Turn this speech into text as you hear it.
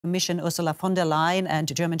Commission Ursula von der Leyen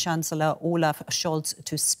and German Chancellor Olaf Scholz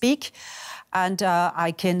to speak. And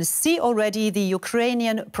I can see already the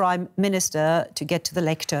Ukrainian Prime Minister to get to the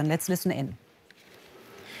lectern. Let's listen in.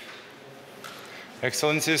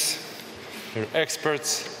 Excellencies, dear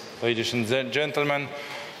experts, ladies and gentlemen,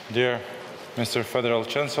 dear Mr. Federal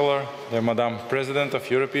Chancellor, dear Madam President of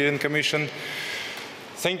European Commission,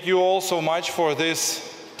 thank you all so much for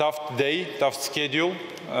this tough day, tough schedule.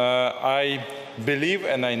 I believe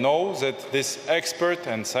and I know that these expert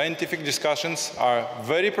and scientific discussions are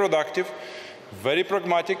very productive, very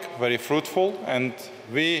pragmatic, very fruitful, and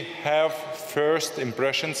we have first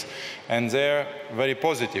impressions and they're very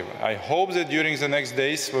positive. I hope that during the next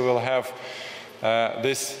days we will have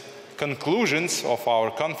these conclusions of our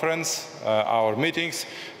conference, our meetings,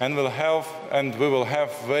 and we will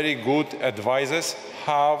have very good advices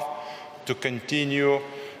how to continue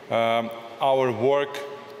our work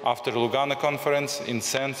after Lugano conference in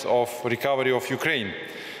sense of recovery of Ukraine.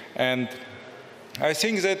 And I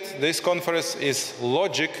think that this conference is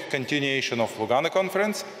logic continuation of Lugano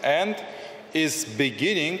conference and is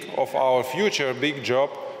beginning of our future big job,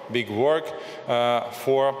 big work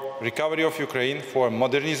for recovery of Ukraine, for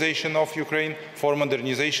modernization of Ukraine, for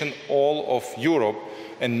modernization all of Europe,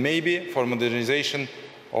 and maybe for modernization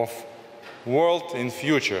of world in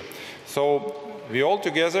future. So we all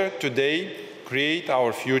together today create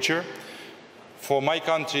our future. For my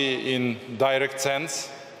country in direct sense,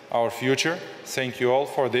 our future. Thank you all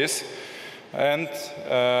for this. And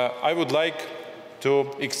I would like to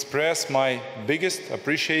express my biggest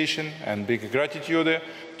appreciation and big gratitude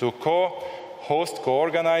to co-host,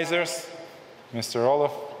 co-organizers, Mr.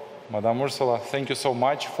 Olaf, Madam Ursula. Thank you so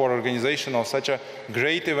much for organization of such a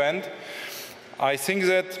great event. I think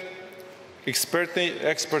that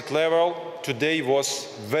expert level today was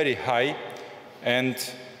very high, and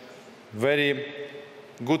very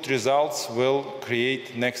good results will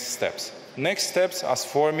create next steps. Next steps, as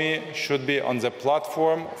for me, should be on the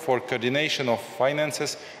platform for coordination of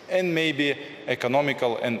finances and maybe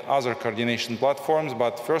economical and other coordination platforms.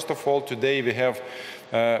 But first of all, today we have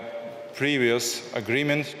previous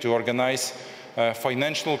agreement to organize a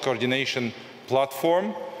financial coordination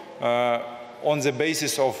platform on the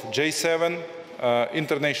basis of J7,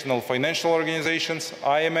 international financial organizations,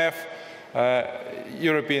 IMF,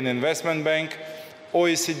 European Investment Bank,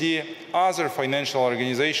 OECD, other financial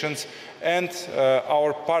organizations, and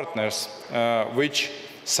our partners which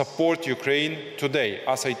support Ukraine today.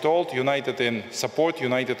 As I told, united in support,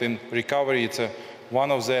 united in recovery, it's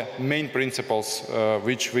one of the main principles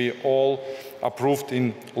which we all approved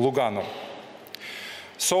in Lugano.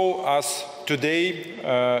 So, as today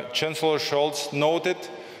Chancellor Scholz noted,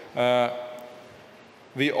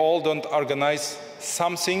 we all don't organize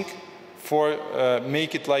something for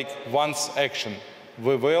make it like once action.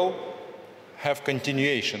 We will have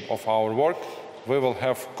continuation of our work. We will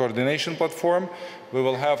have coordination platform. We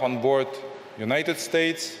will have on board United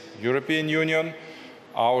States, European Union,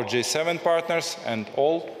 our J7 partners, and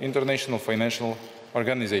all international financial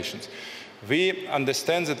organizations. We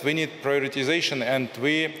understand that we need prioritization, and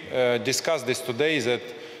we discussed this today, that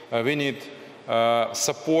we need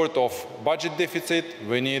support of budget deficit,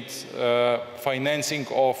 we need financing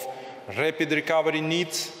of rapid recovery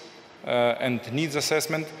needs and needs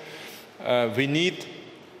assessment. We need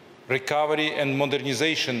recovery and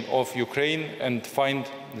modernization of Ukraine and find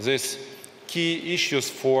these key issues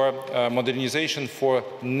for modernization for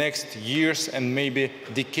next years and maybe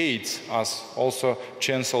decades, as also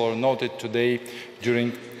Chancellor noted today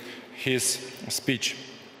during his speech.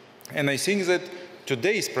 And I think that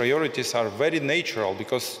today's priorities are very natural,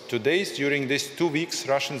 because during these 2 weeks,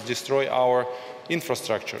 Russians destroy our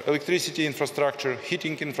infrastructure, electricity infrastructure,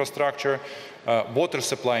 heating infrastructure, water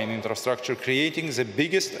supply infrastructure, creating the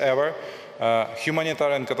biggest ever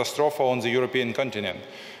humanitarian catastrophe on the European continent.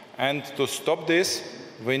 And to stop this,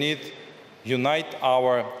 we need to unite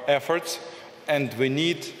our efforts, and we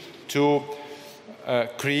need to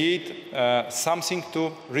create something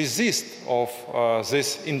to resist of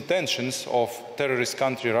these intentions of terrorist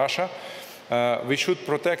country Russia. We should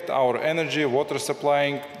protect our energy, water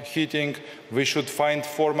supplying, heating. We should find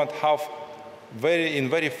format how in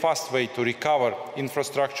very fast way to recover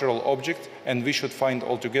infrastructural objects, and we should find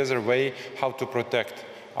altogether way how to protect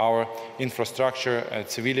our infrastructure,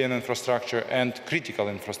 civilian infrastructure, and critical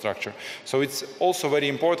infrastructure. So it's also very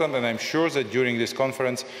important, and I'm sure that during this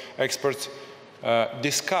conference, experts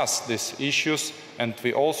discuss these issues, and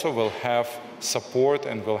we also will have support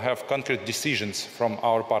and will have concrete decisions from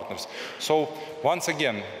our partners. So once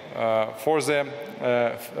again, for the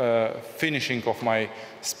finishing of my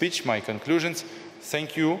speech, my conclusions,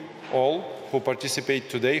 thank you all who participate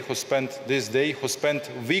today, who spent this day, who spent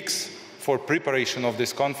weeks for preparation of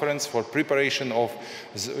this conference, for preparation of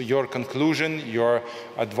your conclusion, your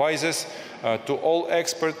advices, to all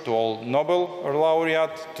experts, to all Nobel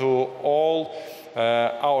laureate, to all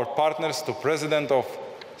our partners, to President of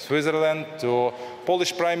Switzerland, to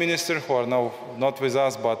Polish Prime Minister, who are now not with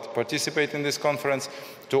us but participate in this conference,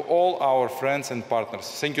 to all our friends and partners.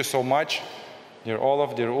 Thank you so much. Dear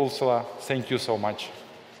Olaf, dear Ursula, thank you so much.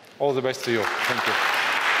 All the best to you. Thank you.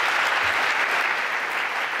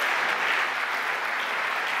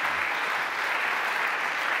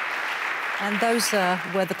 And those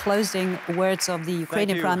were the closing words of the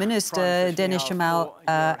Ukrainian Prime Minister, Denis Shmyhal,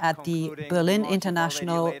 at the Berlin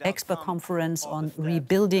International Expert Conference on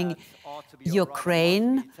Rebuilding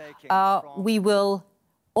Ukraine. We will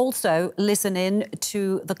also listen in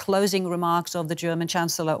to the closing remarks of the German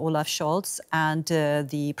Chancellor Olaf Scholz and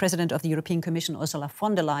the President of the European Commission, Ursula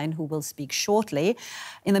von der Leyen, who will speak shortly.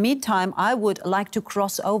 In the meantime, I would like to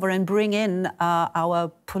cross over and bring in our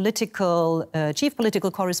chief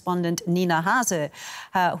political correspondent, Nina Hase,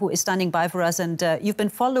 who is standing by for us. And you've been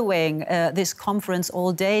following this conference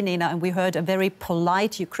all day, Nina, and we heard a very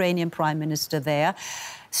polite Ukrainian Prime Minister there,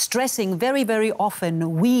 stressing very, very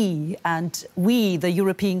often we, the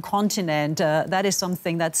European continent. That is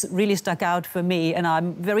something that's really stuck out for me. And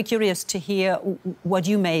I'm very curious to hear what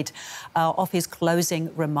you made of his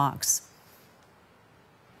closing remarks.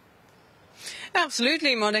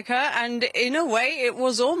 Absolutely, Monica. And in a way, it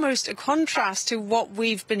was almost a contrast to what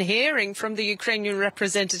we've been hearing from the Ukrainian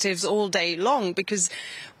representatives all day long, because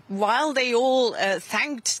while they all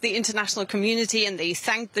thanked the international community and they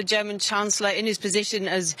thanked the German Chancellor in his position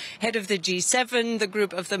as head of the G7, the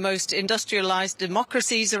group of the most industrialized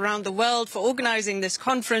democracies around the world, for organizing this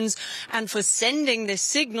conference and for sending this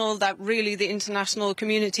signal that really the international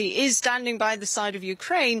community is standing by the side of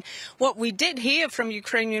Ukraine, what we did hear from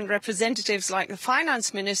Ukrainian representatives like the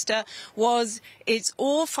finance minister was it's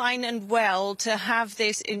all fine and well to have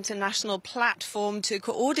this international platform to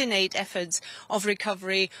coordinate efforts of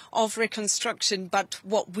recovery, of reconstruction, but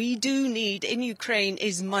what we do need in Ukraine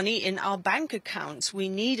is money in our bank accounts. We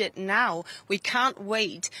need it now. We can't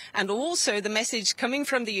wait. And also the message coming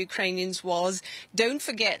from the Ukrainians was, don't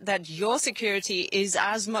forget that your security is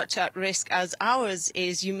as much at risk as ours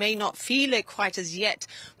is. You may not feel it quite as yet,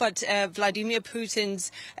 but Vladimir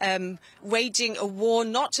Putin's waging a war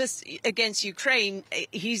not just against Ukraine,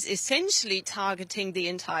 he's essentially targeting the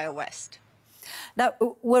entire West. Now,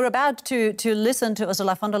 we're about to listen to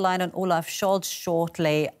Ursula von der Leyen and Olaf Scholz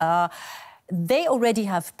shortly. They already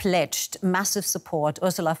have pledged massive support.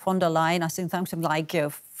 Ursula von der Leyen, I think, something like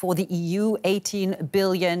for the EU, 18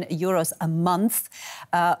 billion euros a month.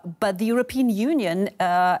 But the European Union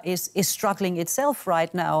is struggling itself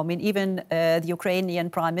right now. I mean, even the Ukrainian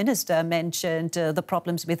Prime Minister mentioned the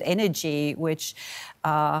problems with energy, which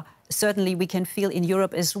certainly we can feel in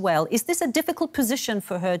Europe as well. Is this a difficult position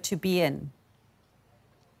for her to be in?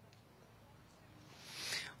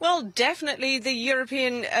 Well, definitely the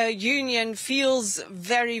European Union feels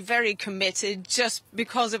very, very committed just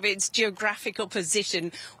because of its geographical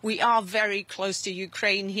position. We are very close to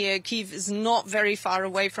Ukraine here. Kyiv is not very far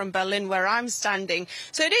away from Berlin, where I'm standing.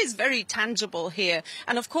 So it is very tangible here.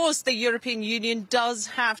 And of course, the European Union does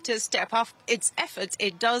have to step up its efforts.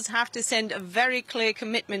 It does have to send a very clear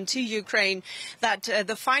commitment to Ukraine that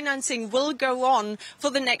the financing will go on for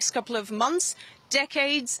the next couple of months,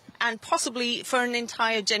 decades, and possibly for an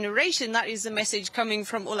entire generation. That is the message coming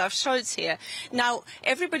from Olaf Scholz here. Now,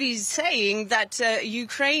 everybody's saying that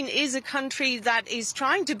Ukraine is a country that is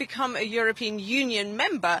trying to become a European Union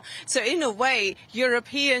member. So in a way,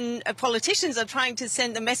 European politicians are trying to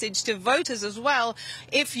send a message to voters as well.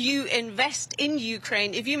 If you invest in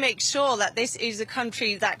Ukraine, if you make sure that this is a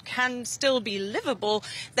country that can still be livable,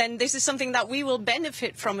 then this is something that we will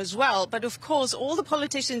benefit from as well. But of course, all the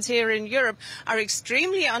politicians here in Europe are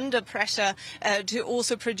extremely under pressure to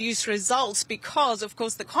also produce results because, of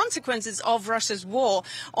course, the consequences of Russia's war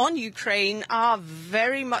on Ukraine are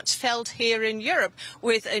very much felt here in Europe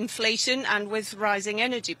with inflation and with rising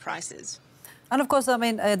energy prices. And of course, I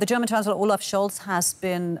mean, the German Chancellor Olaf Scholz has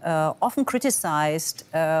been often criticized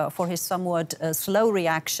for his somewhat slow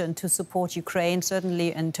reaction to support Ukraine,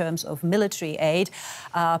 certainly in terms of military aid,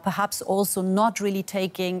 perhaps also not really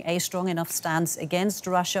taking a strong enough stance against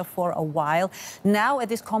Russia for a while. Now at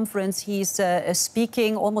this conference, he's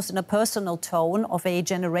speaking almost in a personal tone of a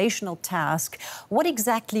generational task. What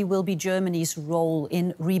exactly will be Germany's role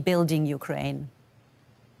in rebuilding Ukraine?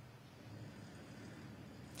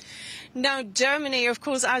 Now, Germany, of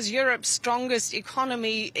course, as Europe's strongest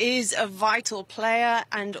economy, is a vital player,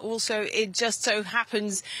 and also it just so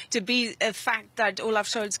happens to be a fact that Olaf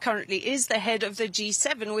Scholz currently is the head of the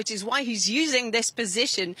G7, which is why he's using this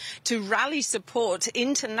position to rally support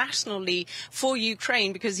internationally for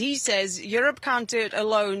Ukraine, because he says Europe can't do it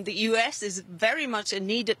alone. The US is very much a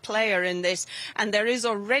needed player in this, and there is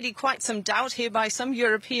already quite some doubt here by some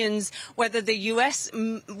Europeans whether the US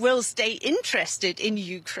will stay interested in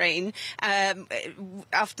Ukraine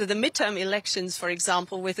after the midterm elections, for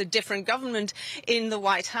example, with a different government in the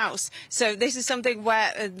White House. So this is something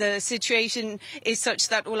where the situation is such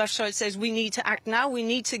that Olaf Scholz says we need to act now. We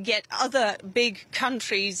need to get other big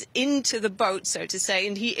countries into the boat, so to say.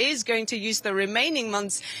 And he is going to use the remaining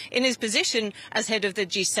months in his position as head of the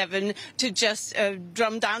G7 to just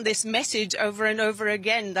drum down this message over and over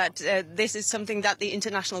again that this is something that the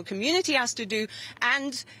international community has to do.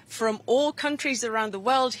 And from all countries around the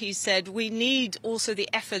world, he said, we need also the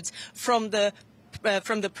efforts from the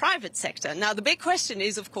private sector. Now, the big question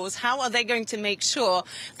is, of course, how are they going to make sure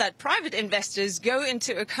that private investors go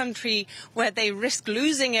into a country where they risk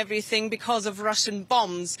losing everything because of Russian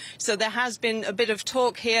bombs? So there has been a bit of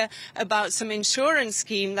talk here about some insurance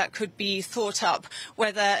scheme that could be thought up,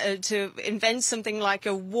 whether to invent something like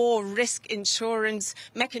a war risk insurance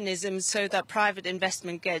mechanism so that private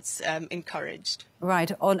investment gets encouraged.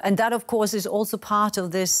 Right. And that, of course, is also part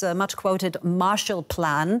of this much-quoted Marshall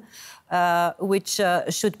Plan, which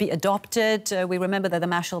should be adopted. We remember that the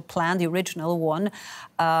Marshall Plan, the original one,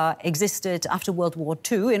 existed after World War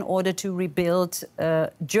II in order to rebuild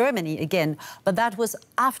Germany again. But that was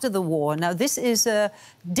after the war. Now, this is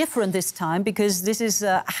different this time because this is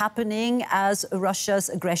happening as Russia's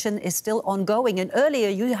aggression is still ongoing. And earlier,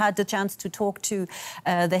 you had the chance to talk to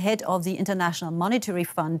the head of the International Monetary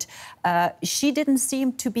Fund. She didn't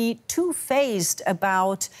seem to be too fazed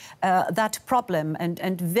about that problem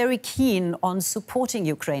and very keen on supporting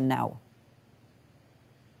Ukraine now.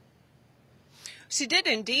 She did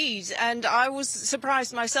indeed, and I was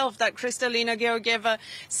surprised myself that Kristalina Georgieva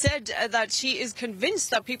said that she is convinced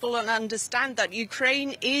that people don't understand that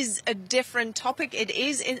Ukraine is a different topic. It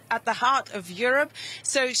is at the heart of Europe,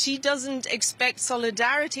 so she doesn't expect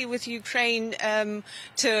solidarity with Ukraine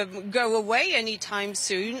to go away anytime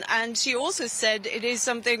soon. And she also said it is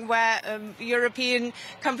something where European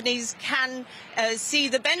companies can see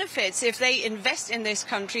the benefits. If they invest in this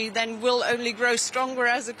country, then we'll only grow stronger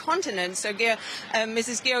as a continent. So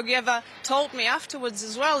Mrs. Georgieva told me afterwards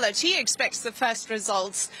as well that she expects the first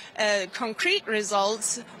results, concrete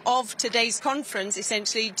results of today's conference,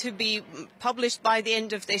 essentially to be published by the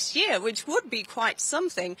end of this year, which would be quite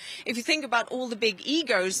something. If you think about all the big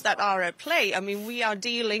egos that are at play, I mean, we are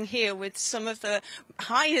dealing here with some of the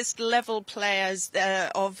highest level players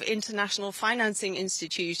of international financing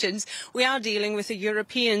institutions. We are dealing with the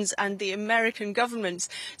Europeans and the American governments.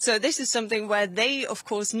 So this is something where they, of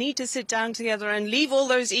course, need to sit down together and leave all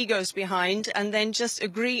those egos behind and then just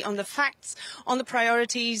agree on the facts, on the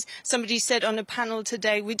priorities. Somebody said on a panel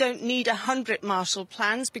today, we don't need 100 Marshall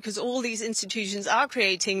Plans because all these institutions are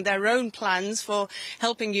creating their own plans for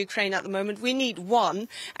helping Ukraine at the moment. We need one,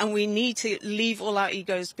 and we need to leave all our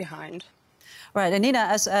egos behind. Right, and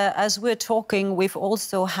Nina, as we're talking, we've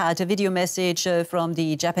also had a video message from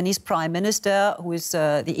the Japanese Prime Minister, who is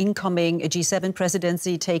the incoming G7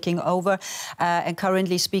 presidency taking over, and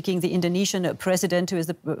currently speaking the Indonesian president, who is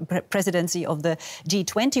the presidency of the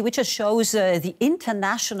G20, which just shows the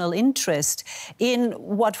international interest in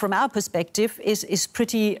what, from our perspective, is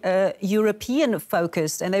pretty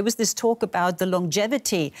European-focused. And there was this talk about the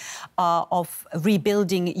longevity of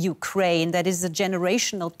rebuilding Ukraine. That is a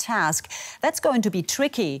generational task. That's going to be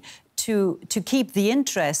tricky to keep the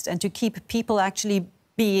interest and to keep people actually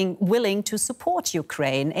being willing to support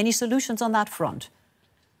Ukraine. Any solutions on that front?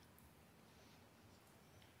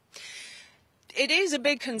 It is a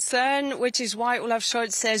big concern, which is why Olaf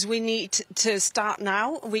Scholz says we need to start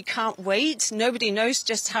now. We can't wait. Nobody knows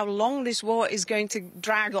just how long this war is going to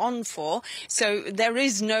drag on for. So there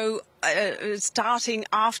is no starting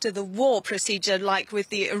after the war procedure, like with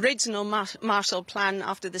the original Marshall Plan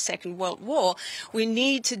after the Second World War. We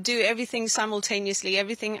need to do everything simultaneously,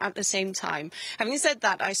 everything at the same time. Having said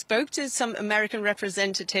that, I spoke to some American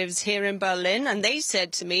representatives here in Berlin, and they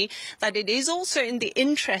said to me that it is also in the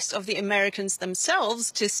interest of the Americans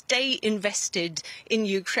themselves to stay invested in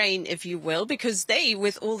Ukraine, if you will, because they,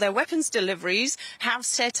 with all their weapons deliveries, have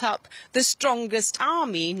set up the strongest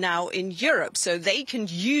army now in Europe, so they can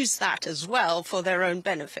use that as well for their own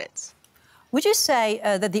benefits. Would you say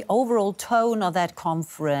that the overall tone of that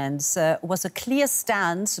conference was a clear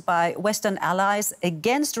stance by Western allies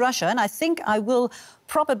against Russia? And I think I will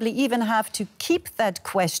probably even have to keep that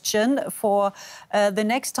question for the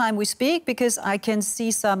next time we speak, because I can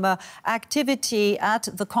see some activity at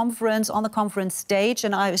the conference, on the conference stage,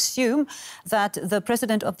 and I assume that the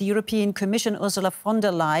President of the European Commission, Ursula von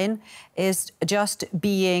der Leyen, is just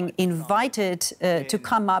being invited to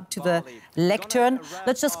come up to the lectern.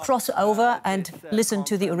 Let's just cross over and listen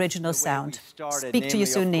to the original sound. Speak to you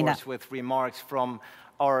soon, Nina. With remarks from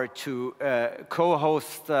our two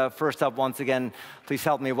co-hosts. First up, once again, please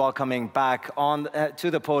help me welcoming back on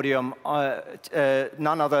to the podium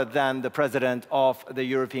none other than the President of the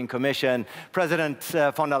European Commission. President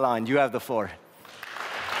von der Leyen, you have the floor.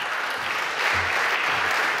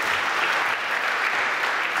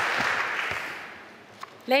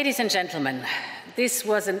 Ladies and gentlemen, this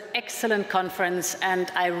was an excellent conference,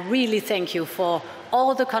 and I really thank you for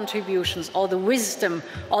all the contributions, all the wisdom,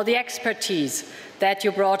 all the expertise that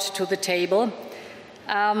you brought to the table.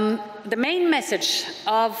 The main message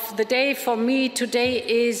of the day for me today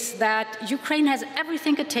is that Ukraine has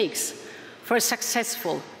everything it takes for a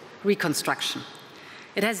successful reconstruction.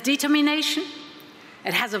 It has determination,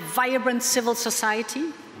 it has a vibrant civil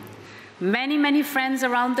society, many, many friends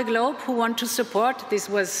around the globe who want to support, this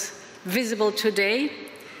was visible today,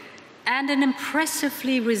 and an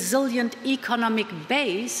impressively resilient economic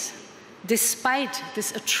base despite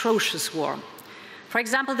this atrocious war. For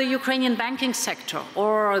example, the Ukrainian banking sector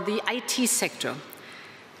or the IT sector.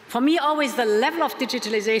 For me, always the level of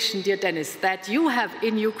digitalization, dear Dennis, that you have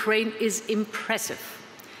in Ukraine is impressive.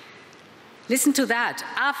 Listen to that.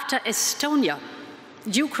 After Estonia,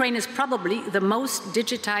 Ukraine is probably the most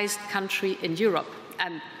digitized country in Europe,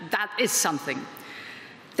 and that is something.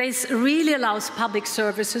 This really allows public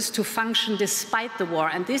services to function despite the war,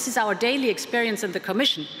 and this is our daily experience in the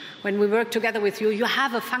Commission. When we work together with you, you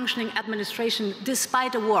have a functioning administration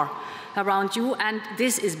despite a war around you, and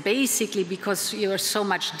this is basically because you are so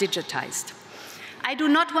much digitized. I do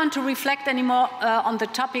not want to reflect anymore on the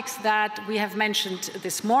topics that we have mentioned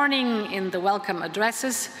this morning in the welcome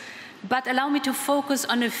addresses, but allow me to focus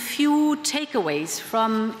on a few takeaways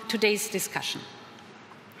from today's discussion.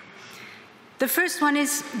 The first one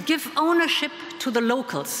is give ownership to the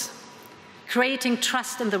locals, creating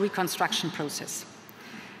trust in the reconstruction process.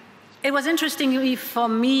 It was interesting for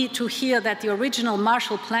me to hear that the original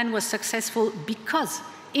Marshall Plan was successful because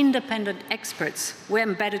independent experts were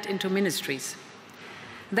embedded into ministries.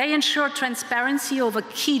 They ensured transparency over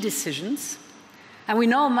key decisions, and we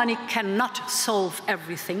know money cannot solve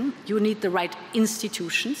everything. You need the right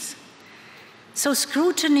institutions. So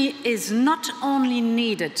scrutiny is not only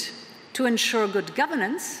needed to ensure good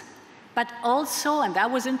governance, but also, and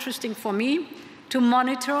that was interesting for me, to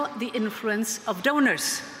monitor the influence of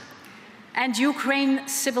donors. And Ukraine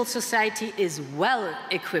civil society is well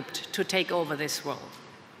equipped to take over this role.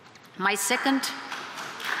 My second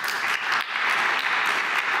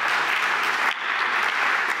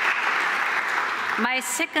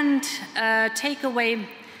takeaway,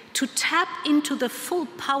 to tap into the full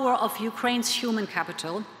power of Ukraine's human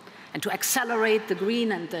capital and to accelerate the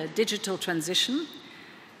green and the digital transition,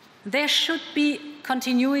 there should be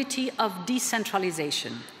continuity of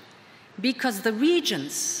decentralization, because the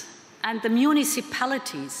regions and the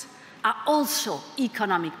municipalities are also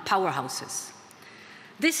economic powerhouses.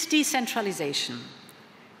 This decentralization,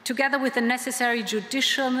 together with the necessary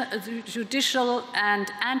judicial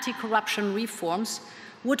and anti-corruption reforms,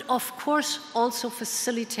 would of course also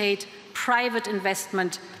facilitate private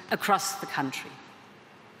investment across the country.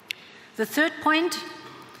 The third point,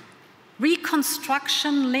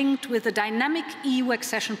 reconstruction linked with the dynamic EU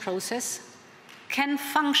accession process can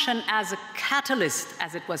function as a catalyst,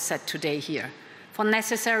 as it was said today here, for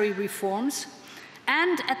necessary reforms,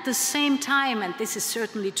 and at the same time, and this is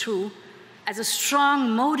certainly true, as a strong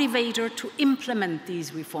motivator to implement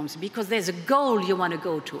these reforms, because there's a goal you want to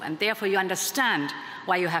go to, and therefore you understand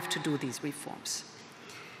why you have to do these reforms.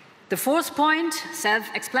 The fourth point,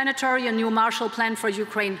 self-explanatory, a new Marshall Plan for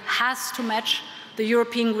Ukraine has to match the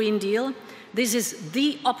European Green Deal. This is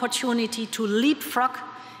the opportunity to leapfrog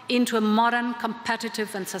into a modern,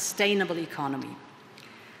 competitive, and sustainable economy.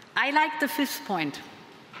 I like the fifth point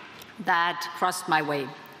that crossed my way.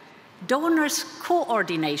 Donors'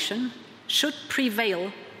 coordination should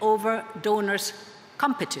prevail over donors'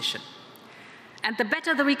 competition. And the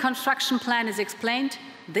better the reconstruction plan is explained,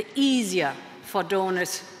 the easier for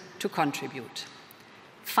donors to contribute.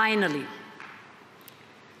 Finally,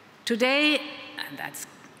 today, and that's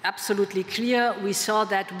absolutely clear, we saw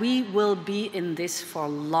that we will be in this for a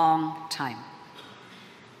long time.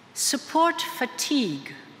 Support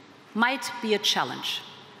fatigue might be a challenge.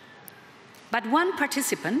 But one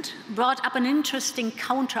participant brought up an interesting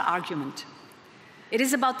counter-argument. It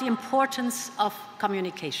is about the importance of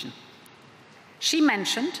communication. She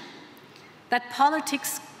mentioned that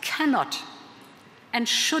politics cannot and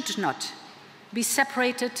should not be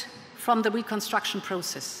separated from the reconstruction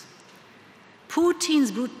process.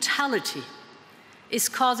 Putin's brutality is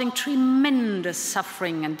causing tremendous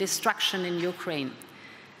suffering and destruction in Ukraine.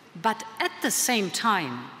 But at the same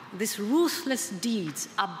time, these ruthless deeds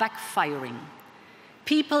are backfiring.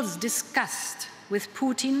 People's disgust with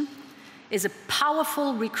Putin is a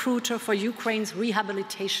powerful recruiter for Ukraine's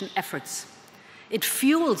rehabilitation efforts. It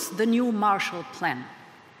fuels the new Marshall Plan.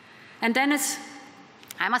 And Dennis,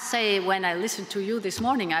 I must say, when I listened to you this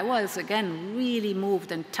morning, I was again really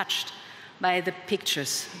moved and touched by the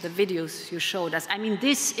pictures, the videos you showed us. I mean,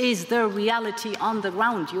 this is the reality on the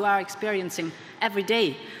ground you are experiencing every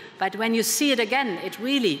day. But when you see it again, it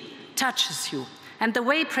really touches you. And the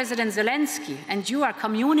way President Zelensky and you are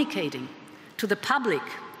communicating to the public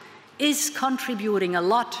is contributing a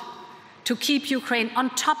lot to keep Ukraine on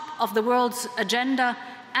top of the world's agenda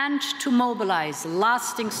and to mobilize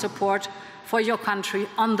lasting support for your country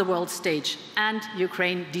on the world stage. And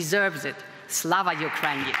Ukraine deserves it. Slava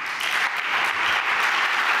Ukraini.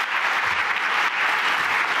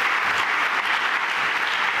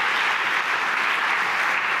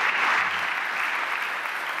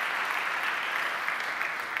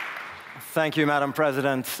 Thank you, Madam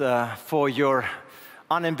President, for your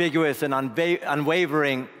unambiguous and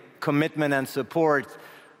unwavering commitment and support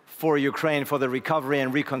for Ukraine, for the recovery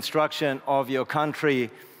and reconstruction of your country,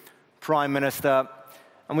 Prime Minister.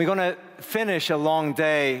 And we're going to finish a long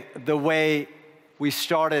day the way we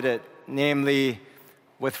started it, namely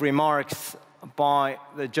with remarks by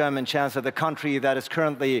the German Chancellor, the country that is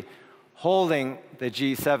currently holding the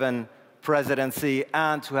G7 presidency,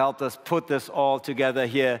 and to help us put this all together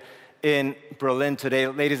here in Berlin today.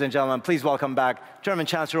 Ladies and gentlemen, please welcome back German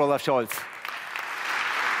Chancellor Olaf Scholz.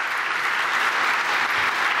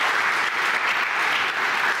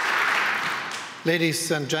 Ladies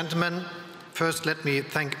and gentlemen, first let me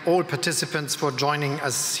thank all participants for joining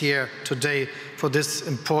us here today for this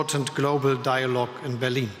important global dialogue in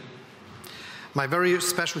Berlin. My very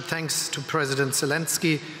special thanks to President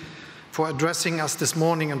Zelensky for addressing us this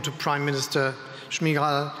morning, and to Prime Minister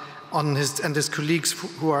SHMYHAL and his colleagues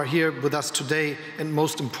who are here with us today, and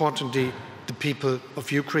most importantly, the people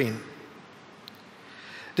of Ukraine.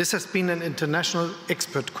 This has been an international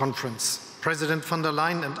expert conference. President von der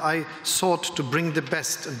Leyen and I sought to bring the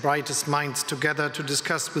best and brightest minds together to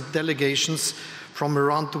discuss with delegations from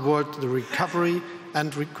around the world the recovery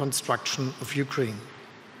and reconstruction of Ukraine.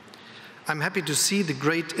 I'm happy to see the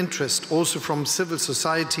great interest also from civil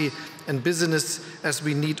society and business, as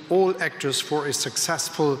we need all actors for a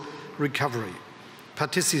successful recovery.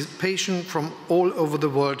 Participation from all over the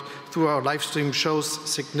world through our live stream shows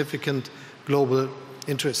significant global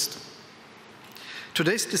interest.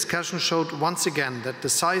 Today's discussion showed once again that the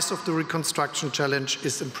size of the reconstruction challenge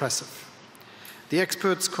is impressive. The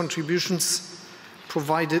experts' contributions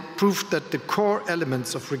proved that the core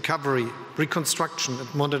elements of recovery, reconstruction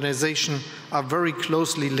and modernization are very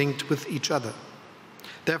closely linked with each other.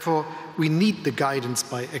 Therefore, we need the guidance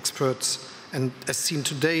by experts, and as seen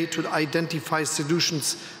today, to identify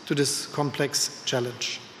solutions to this complex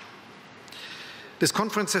challenge. This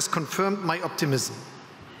conference has confirmed my optimism.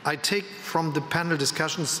 I take from the panel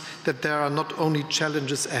discussions that there are not only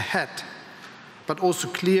challenges ahead, but also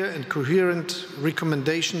clear and coherent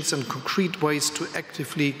recommendations and concrete ways to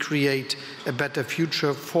actively create a better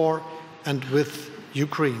future for and with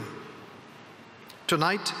Ukraine.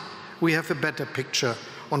 Tonight, we have a better picture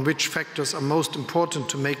on which factors are most important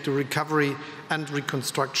to make the recovery and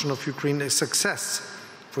reconstruction of Ukraine a success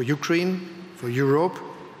for Ukraine, for Europe,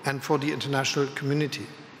 and for the international community.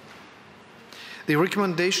 The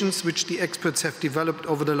recommendations which the experts have developed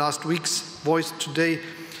over the last weeks, voiced today,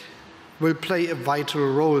 will play a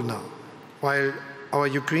vital role now, while our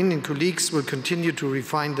Ukrainian colleagues will continue to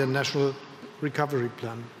refine their national recovery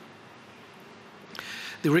plan.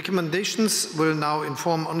 The recommendations will now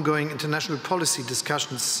inform ongoing international policy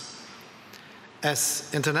discussions. As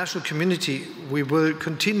international community, we will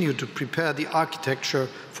continue to prepare the architecture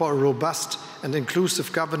for a robust and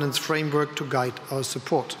inclusive governance framework to guide our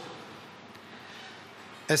support.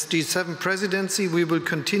 As G7 presidency, we will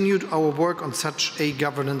continue our work on such a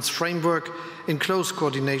governance framework in close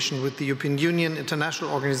coordination with the European Union,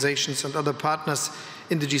 international organizations and other partners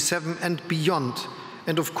in the G7 and beyond,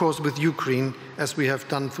 and of course with Ukraine, as we have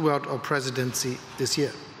done throughout our presidency this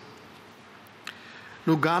year.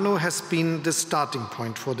 Lugano has been the starting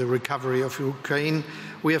point for the recovery of Ukraine.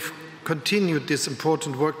 We have continued this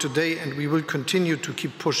important work today, and we will continue to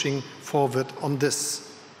keep pushing forward on this.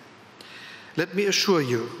 Let me assure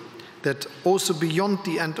you that also beyond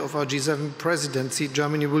the end of our G7 presidency,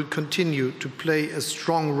 Germany will continue to play a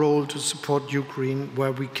strong role to support Ukraine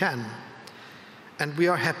where we can. And we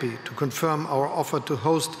are happy to confirm our offer to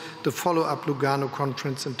host the follow-up Lugano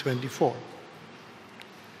conference in 2024.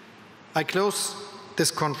 I close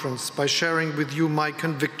this conference by sharing with you my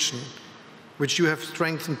conviction, which you have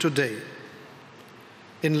strengthened today.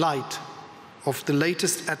 In light of the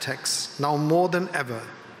latest attacks, now more than ever,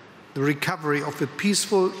 the recovery of a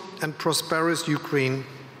peaceful and prosperous Ukraine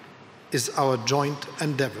is our joint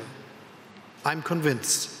endeavor. I'm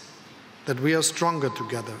convinced that we are stronger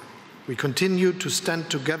together. We continue to stand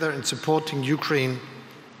together in supporting Ukraine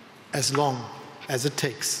as long as it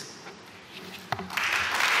takes.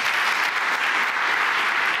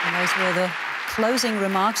 And those were the closing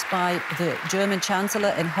remarks by the German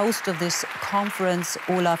Chancellor and host of this conference,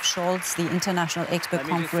 Olaf Scholz, the International Expert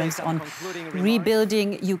Conference on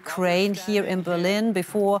Rebuilding Ukraine here in Berlin.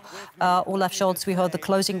 Before Olaf Scholz, we heard the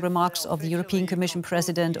closing remarks of the European Commission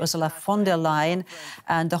President Ursula von der Leyen,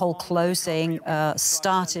 and the whole closing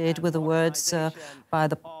started with the words by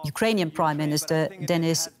the Ukrainian Prime Minister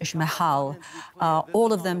Denis SHMYHAL,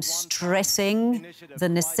 all of them stressing the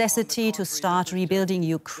necessity to start rebuilding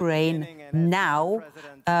Ukraine now,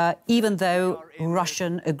 even though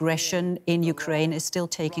Russian aggression in Ukraine is still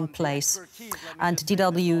taking place. And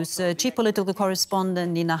DW's chief political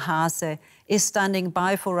correspondent Nina Haase is standing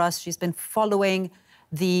by for us. She's been following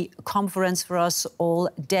the conference for us all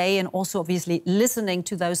day and also obviously listening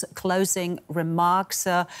to those closing remarks,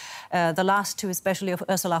 the last two especially of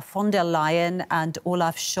Ursula von der Leyen and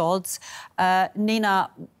Olaf Scholz. Nina,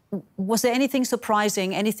 was there anything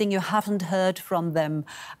surprising, anything you haven't heard from them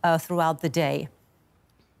throughout the day?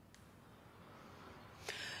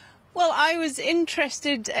 Well, I was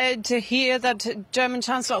interested to hear that German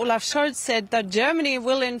Chancellor Olaf Scholz said that Germany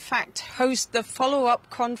will in fact host the follow-up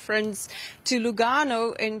conference to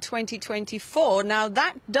Lugano in 2024. Now,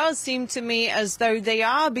 that does seem to me as though they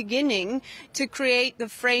are beginning to create the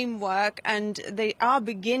framework and they are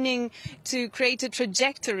beginning to create a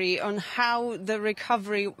trajectory on how the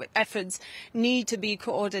recovery efforts need to be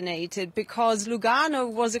coordinated, because Lugano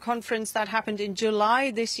was a conference that happened in July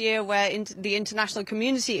this year where the international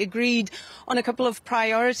community agreed on a couple of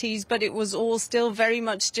priorities, but it was all still very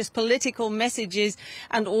much just political messages,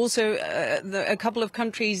 and also a couple of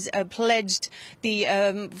countries pledged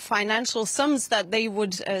the financial sums that they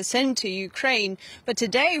would send to Ukraine. But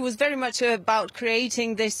today was very much about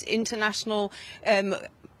creating this international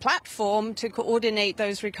platform to coordinate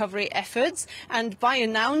those recovery efforts, and by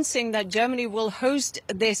announcing that Germany will host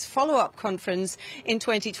this follow-up conference in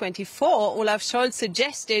 2024, Olaf Scholz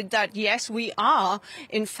suggested that yes, we are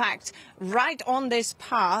in fact right on this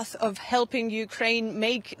path of helping Ukraine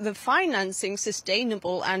make the financing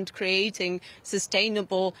sustainable and creating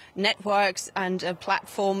sustainable networks and a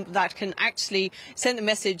platform that can actually send a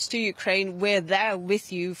message to Ukraine: we're there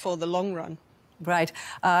with you for the long run. Right.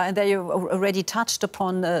 And there you already touched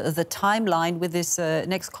upon the timeline with this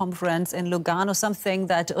next conference in Lugano, something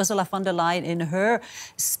that Ursula von der Leyen in her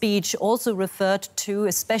speech also referred to,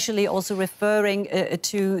 especially also referring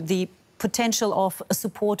to the potential of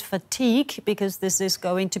support fatigue, because this is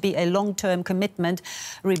going to be a long-term commitment,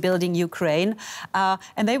 rebuilding Ukraine.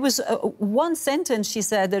 And there was one sentence she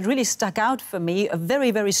said that really stuck out for me, a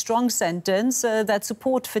very, very strong sentence, that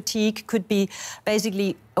support fatigue could be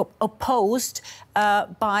basically opposed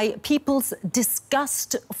by people's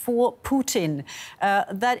disgust for Putin.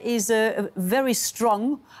 That is a very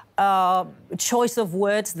strong choice of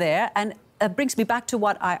words there. And brings me back to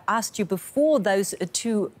what I asked you before those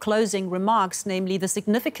two closing remarks, namely the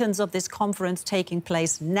significance of this conference taking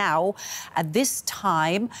place now, at this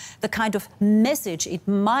time, the kind of message it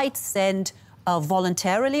might send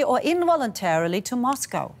voluntarily or involuntarily to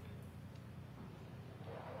Moscow.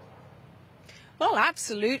 Well,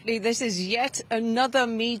 absolutely. This is yet another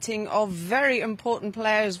meeting of very important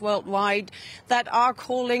players worldwide that are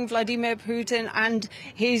calling Vladimir Putin and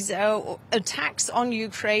his attacks on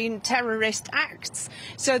Ukraine terrorist acts.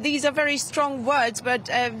 So these are very strong words, but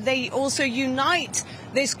they also unite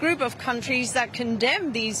this group of countries that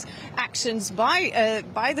condemn these actions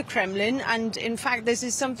by the Kremlin. And in fact, this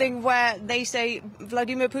is something where they say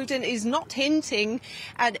Vladimir Putin is not hinting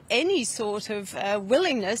at any sort of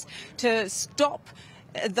willingness to stop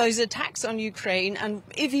those attacks on Ukraine. And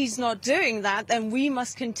if he's not doing that, then we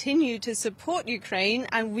must continue to support Ukraine,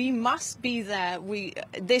 and we must be there.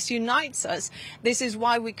 This unites us. This is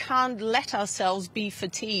why we can't let ourselves be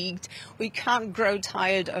fatigued. We can't grow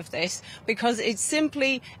tired of this, because it's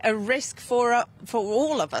simply a risk for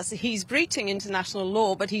all of us. He's breaching international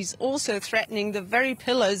law, but he's also threatening the very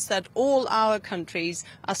pillars that all our countries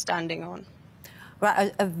are standing on.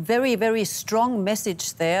 Right, a very, very strong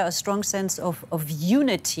message there, a strong sense of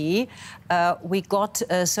unity. We got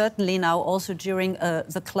certainly now also during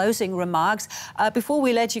the closing remarks. Before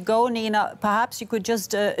we let you go, Nina, perhaps you could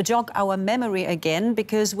just jog our memory again,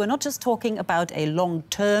 because we're not just talking about a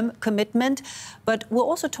long-term commitment, but we're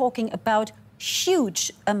also talking about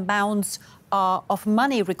huge amounts of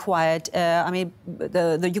money required. I mean,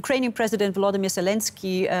 the Ukrainian President Volodymyr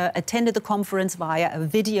Zelensky attended the conference via a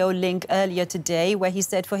video link earlier today, where he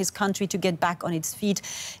said for his country to get back on its feet,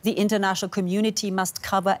 the international community must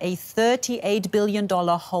cover a $38 billion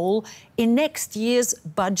hole in next year's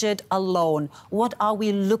budget alone. What are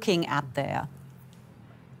we looking at there?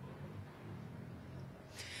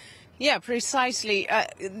 Yeah, precisely.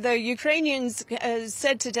 The Ukrainians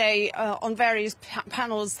said today on various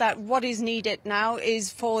panels that what is needed now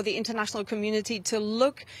is for the international community to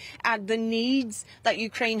look at the needs that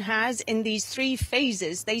Ukraine has in these three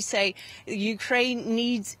phases. They say Ukraine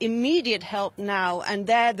needs immediate help now, and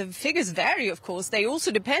there the figures vary, of course. They also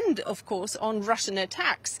depend, of course, on Russian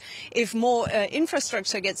attacks. If more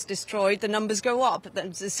infrastructure gets destroyed, the numbers go up.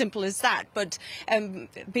 That's as simple as that. But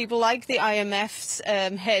people like the IMF's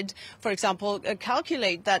head, for example,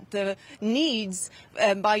 calculate that the needs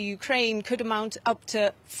by Ukraine could amount up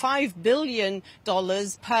to $5 billion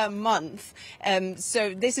per month.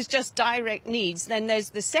 So this is just direct needs. Then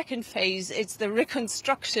there's the second phase. It's the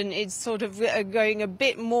reconstruction. It's sort of going a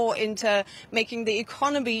bit more into making the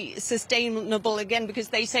economy sustainable again, because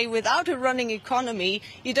they say without a running economy,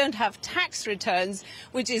 you don't have tax returns,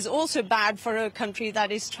 which is also bad for a country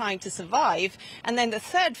that is trying to survive. And then the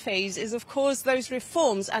third phase is, of course, those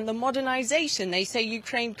reforms and the modernization. They say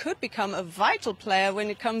Ukraine could become a vital player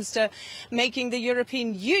when it comes to making the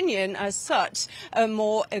European Union as such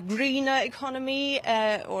a greener economy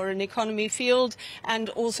or an economy field, and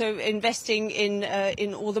also investing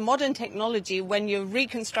in all the modern technology. When you're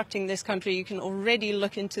reconstructing this country, you can already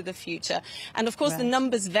look into the future. And of course, the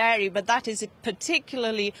numbers vary, but that is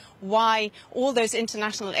particularly why all those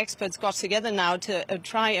international experts got together now to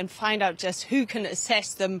try and find out just who can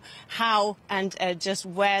assess them, how, and just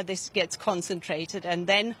where this gets concentrated, and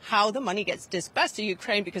then how the money gets dispersed to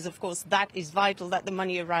Ukraine, because of course that is vital that the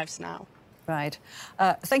money arrives now. Right.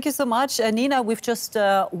 Thank you so much. Nina, we've just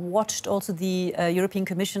watched also the European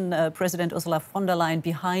Commission President Ursula von der Leyen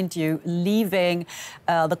behind you leaving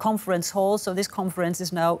the conference hall. So this conference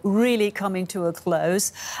is now really coming to a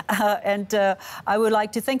close. And I would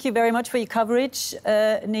like to thank you very much for your coverage,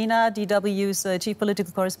 Nina, DW's chief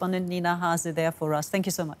political correspondent, Nina Hase, there for us. Thank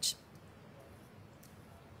you so much.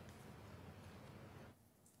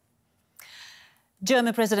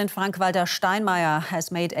 German President Frank-Walter Steinmeier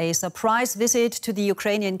has made a surprise visit to the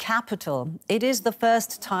Ukrainian capital. It is the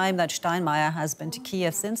first time that Steinmeier has been to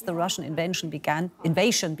Kiev since the Russian invasion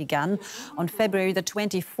began on February the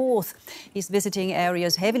 24th. He's visiting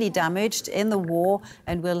areas heavily damaged in the war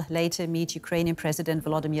and will later meet Ukrainian President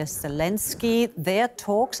Volodymyr Zelensky. Their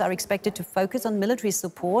talks are expected to focus on military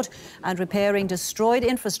support and repairing destroyed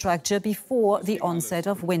infrastructure before the onset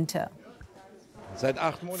of winter.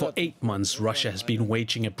 For 8 months, Russia has been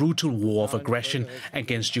waging a brutal war of aggression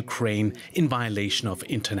against Ukraine in violation of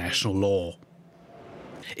international law.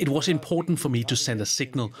 It was important for me to send a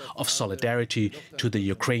signal of solidarity to the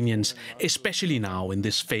Ukrainians, especially now in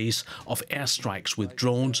this phase of airstrikes with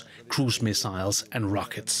drones, cruise missiles and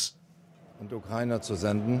rockets.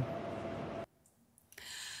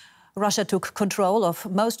 Russia took control of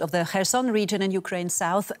most of the Kherson region in Ukraine's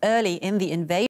south early in the invasion.